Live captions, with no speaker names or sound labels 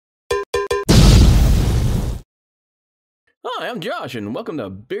Hi, I'm Josh, and welcome to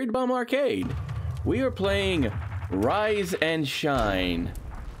BTMNT Arcade. We are playing Rise and Shine,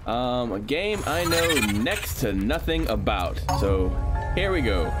 a game I know next to nothing about. So here we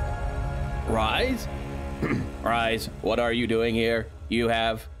go. Rise? Rise, what are you doing here? You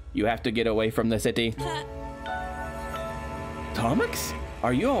have to get away from the city. Tomix?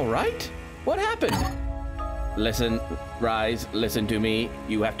 Are you all right? What happened? Listen, Rise, listen to me.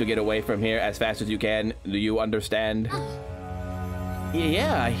 You have to get away from here as fast as you can. Do you understand?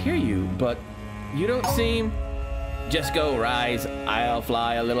 Yeah, I hear you, but you don't seem... Just go, Rise. I'll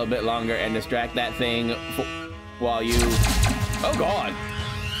fly a little bit longer and distract that thing while you... Oh, God.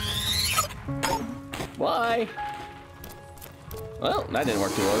 Why? Well, that didn't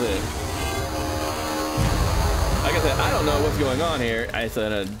work too well, did it? Like I said, I don't know what's going on here. It's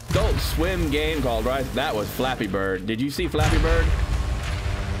an adult swim game called Rise. That was Flappy Bird. Did you see Flappy Bird?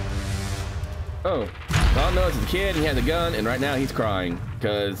 Oh, all I know is a kid, he has a gun, and right now he's crying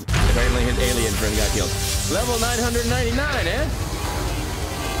because apparently his alien friend got killed. Level 999, eh?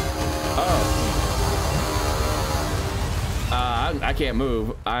 Oh. I can't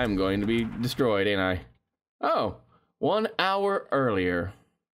move. I'm going to be destroyed, ain't I? Oh, 1 hour earlier.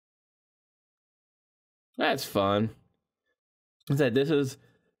 That's fun. I said this is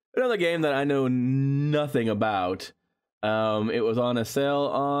another game that I know nothing about. It was on a sale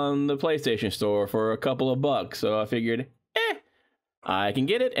on the PlayStation Store for a couple of bucks, so I figured, I can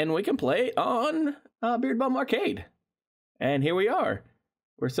get it and we can play it on BTMNT Arcade. And here we are.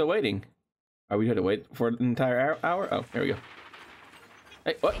 We're still waiting. Are we going to wait for an entire hour? Oh, here we go.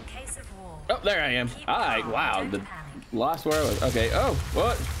 Hey, what? Oh, there I am. Alright, wow. Lost where I was. Okay. Oh,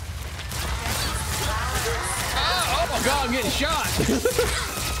 what? Oh my God, I'm getting shot.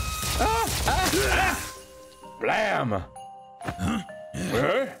 Blam.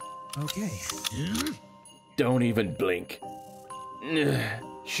 Okay. Don't even blink.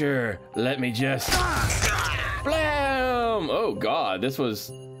 Sure, let me just... Blam! Oh God, this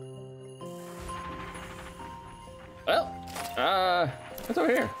was... Well, what's over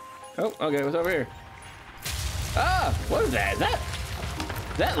here? Oh, okay, what's over here? Ah, what is that?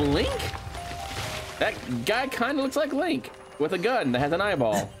 Is that Link? That guy kind of looks like Link with a gun that has an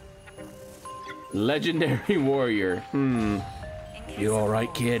eyeball. Legendary warrior. You all right,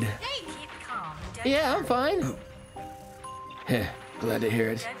 kid? Yeah, I'm fine. Glad to hear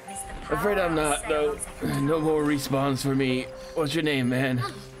it. Afraid I'm not, though. No more respawns for me. What's your name, man?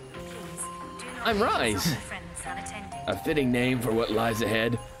 I'm Rise. A fitting name for what lies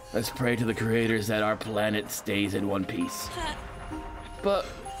ahead. Let's pray to the creators that our planet stays in one piece. But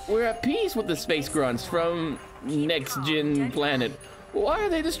we're at peace with the space grunts from Next Gen Planet. Why are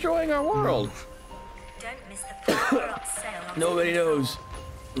they destroying our world? Nobody knows.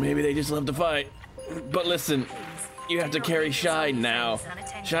 Maybe they just love to fight. But listen, you have to carry Shine now.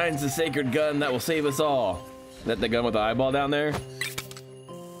 Shine's the sacred gun that will save us all. Is that the gun with the eyeball down there?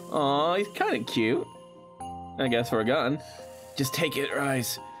 Aw, he's kind of cute. I guess for a gun. Just take it,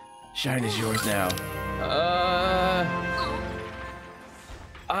 Rise. Shine is yours now.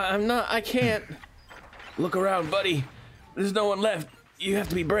 I can't. Look around, buddy. There's no one left. You have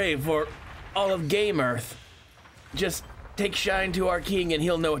to be brave for all of Gamearth. Just take Shine to our king and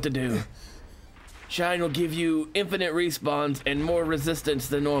he'll know what to do. Shine will give you infinite respawns and more resistance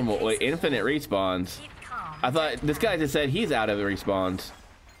than normal. Wait, infinite respawns? I thought this guy just said he's out of the respawns.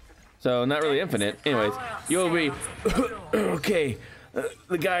 So not really infinite. Anyways, you'll be okay.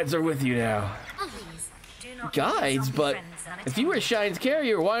 The guides are with you now. Guides? But if you were Shine's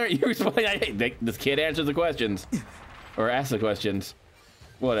carrier, why aren't you responding? This kid answers the questions. Or asks the questions.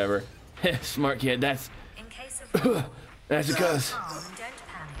 Whatever. Smart kid, that's because...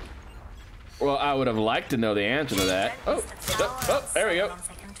 Well, I would have liked to know the answer to that. Oh, there we go.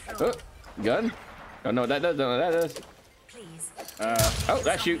 Oh, gun? Oh, no, that does. No, that does. Oh,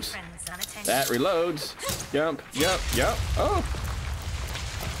 that shoots. That reloads. Jump, jump, jump. Oh.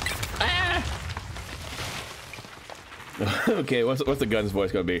 Ah! Okay, what's the gun's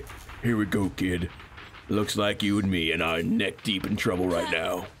voice gonna be? Here we go, kid. Looks like you and me and I neck deep in trouble right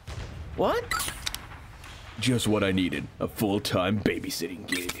now. What? Just what I needed, a full-time babysitting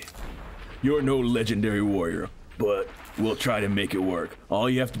gig. You're no legendary warrior, but we'll try to make it work. All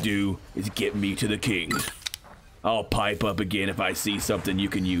you have to do is get me to the king. I'll pipe up again if I see something you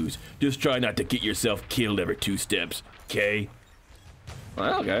can use. Just try not to get yourself killed every 2 steps, okay?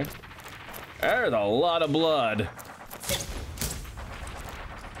 Well, okay. There's a lot of blood.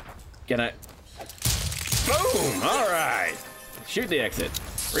 Can I... Boom! All right. Shoot the exit.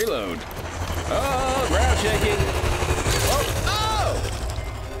 Reload. Oh, ground shaking. Oh!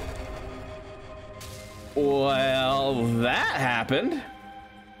 Well, that happened.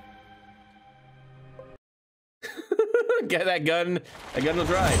 Get that gun. That gun was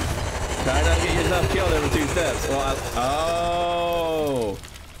right. Try not to get yourself killed every 2 steps. Well, oh.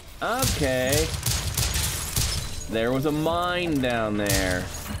 Okay. There was a mine down there.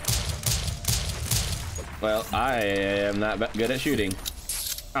 Well, I am not good at shooting.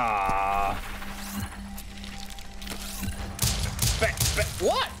 Ah.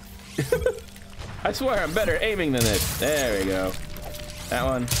 What? I swear I'm better aiming than this. There we go. That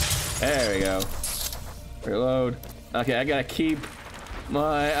one. There we go. Reload. Okay, I gotta keep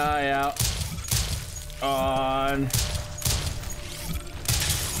my eye out on.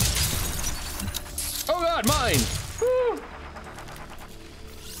 Oh God, mine! Woo.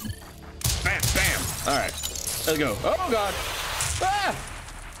 Bam, bam. All right, let's go. Oh God! Ah!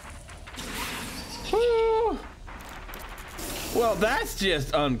 Woo. Well, that's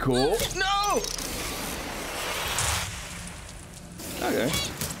just uncool. No! Okay.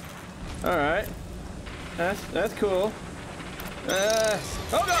 All right. That's cool. Oh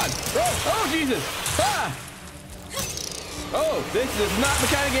God! Oh Jesus! Ah! Oh, this is not the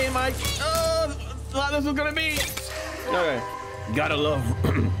kind of game I thought this was gonna be. Okay. Gotta love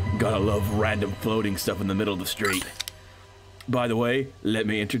random floating stuff in the middle of the street. By the way, let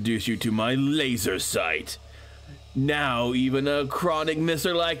me introduce you to my laser sight. Now even a chronic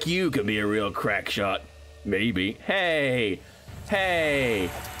misser like you can be a real crack shot. Maybe. Hey,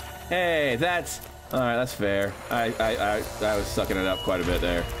 that's all right. That's fair. I was sucking it up quite a bit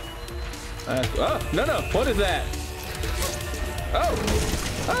there. Oh no! What is that? Oh!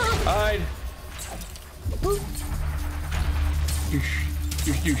 Hide.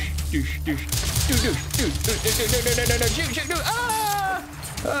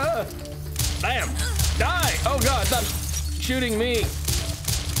 Bam! Die! Oh God! Stop shooting me!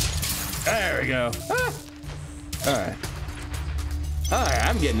 There we go. All right. All right,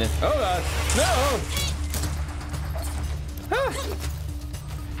 I'm getting this. Oh God! No!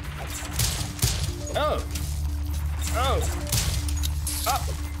 Oh!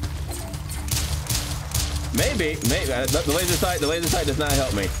 Maybe the laser sight does not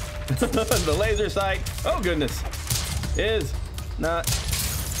help me. The laser sight, oh goodness, is not.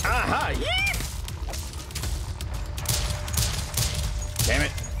 Aha! Yeet! Damn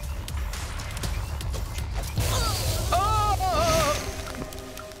it! Oh!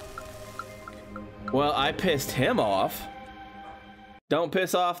 Well, I pissed him off. Don't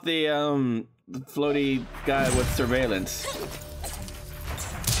piss off the floaty guy with surveillance.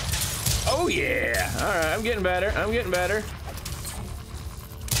 Oh yeah! All right, I'm getting better.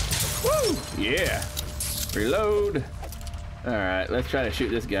 Woo! Yeah. Reload. All right, let's try to shoot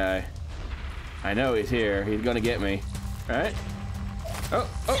this guy. I know he's here. He's gonna get me. All right. Oh!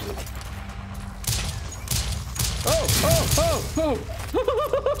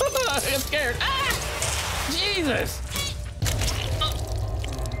 I'm scared. Ah! Jesus!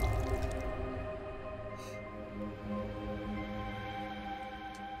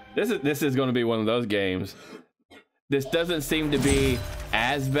 This is going to be one of those games. This doesn't seem to be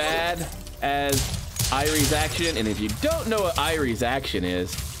as bad as Irie's Action, and if you don't know what Irie's Action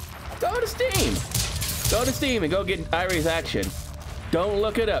is, go to Steam. Go to Steam and go get Irie's Action. Don't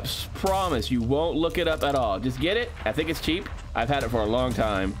look it up. Promise you won't look it up at all. Just get it. I think it's cheap. I've had it for a long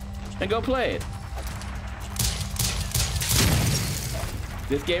time, and go play it.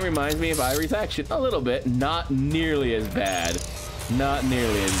 This game reminds me of Irie's Action a little bit, not nearly as bad. Not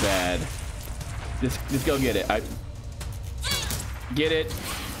nearly as bad. Just go get it. Get it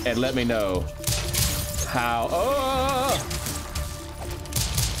and let me know how. Oh!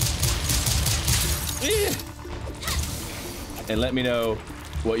 And let me know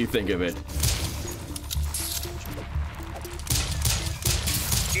what you think of it.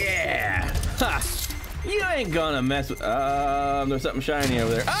 Yeah! Ha! You ain't gonna mess with. There's something shiny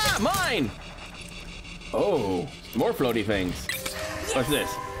over there. Ah, mine! Oh, more floaty things. What's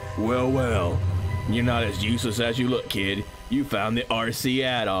this? Well, you're not as useless as you look, kid. You found the RC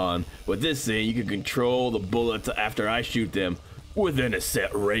add-on. With this thing, you can control the bullets after I shoot them. Within a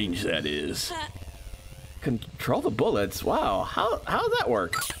set range, that is. Control the bullets? Wow, how does that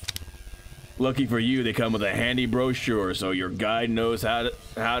work? Lucky for you, they come with a handy brochure, so your guide knows how to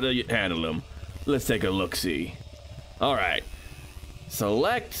handle them. Let's take a look-see. All right.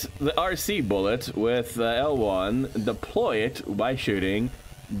 Select the RC bullet with L1, deploy it by shooting,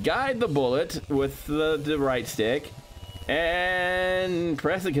 guide the bullet with the right stick, and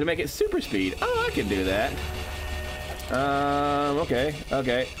press it to make it super speed. Oh, I can do that.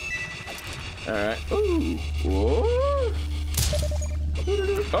 Okay. All right. Ooh. Whoa.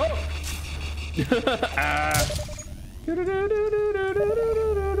 Oh.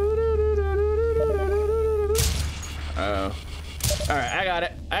 Uh-oh. Alright, I got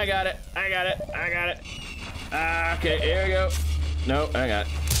it. I got it. I got it. I got it. Okay, here we go. No, I got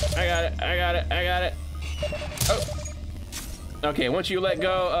it. I got it. I got it. I got it. Oh. Okay, once you let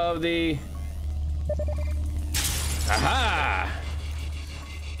go of the... Aha!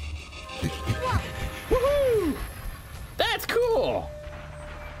 Woohoo! That's cool!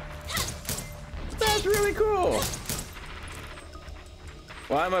 That's really cool!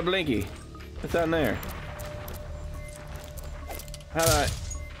 Why am I blinky? What's down there? How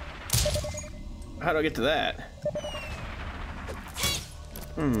do I get to that?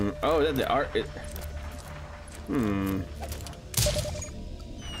 Oh, that's the art.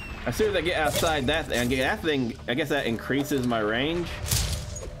 As soon as I get outside that thing, I guess that increases my range.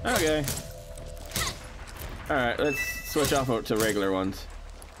 Okay. Alright, let's switch off to regular ones.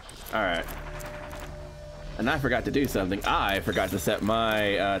 Alright. And I forgot to do something. I forgot to set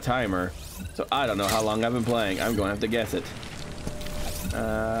my timer. So I don't know how long I've been playing. I'm going to have to guess it.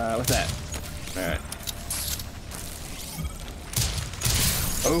 What's that? Alright.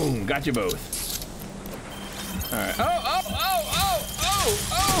 Boom, got you both. Alright.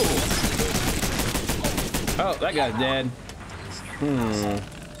 Oh, that guy's dead.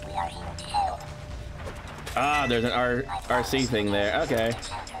 Ah, there's an RC thing there. Okay.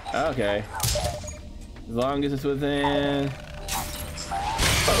 Okay. As long as it's within...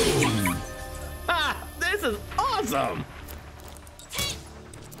 Boom! Ah, this is awesome!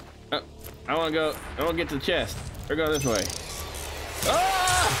 Oh, I want to get to the chest. We're going this way.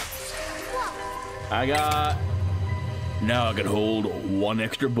 Ah! Now I can hold one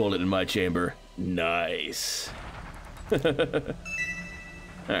extra bullet in my chamber. Nice. Alright.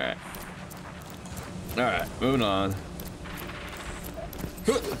 Alright, moving on.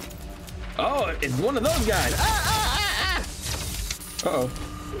 Oh, it's one of those guys. Uh-oh.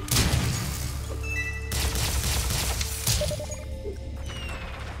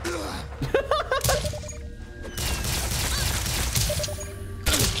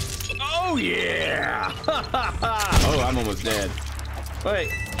 Oh yeah! Oh, I'm almost dead. Wait,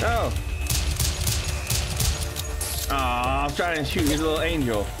 no. Oh, I was trying to shoot his little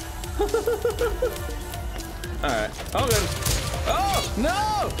angel. Alright. Oh, good. Oh,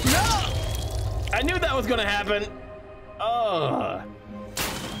 no! No! I knew that was gonna happen. Oh.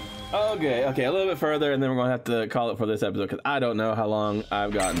 Okay, okay, a little bit further, and then we're gonna have to call it for this episode because I don't know how long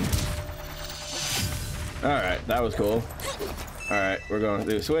I've gotten. Alright, that was cool. Alright, we're gonna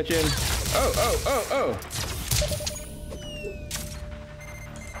do switching. Oh, oh, oh, oh!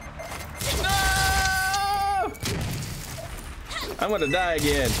 No! I'm gonna die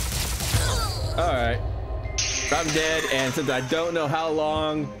again. Alright. I'm dead, and since I don't know how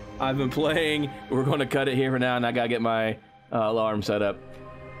long I've been playing, we're gonna cut it here for now, and I gotta get my alarm set up.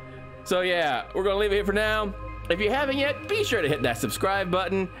 So yeah, we're gonna leave it here for now. If you haven't yet, be sure to hit that subscribe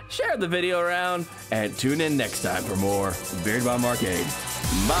button, share the video around, and tune in next time for more Beard Bomb Arcade.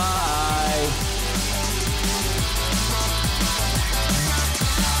 Bye!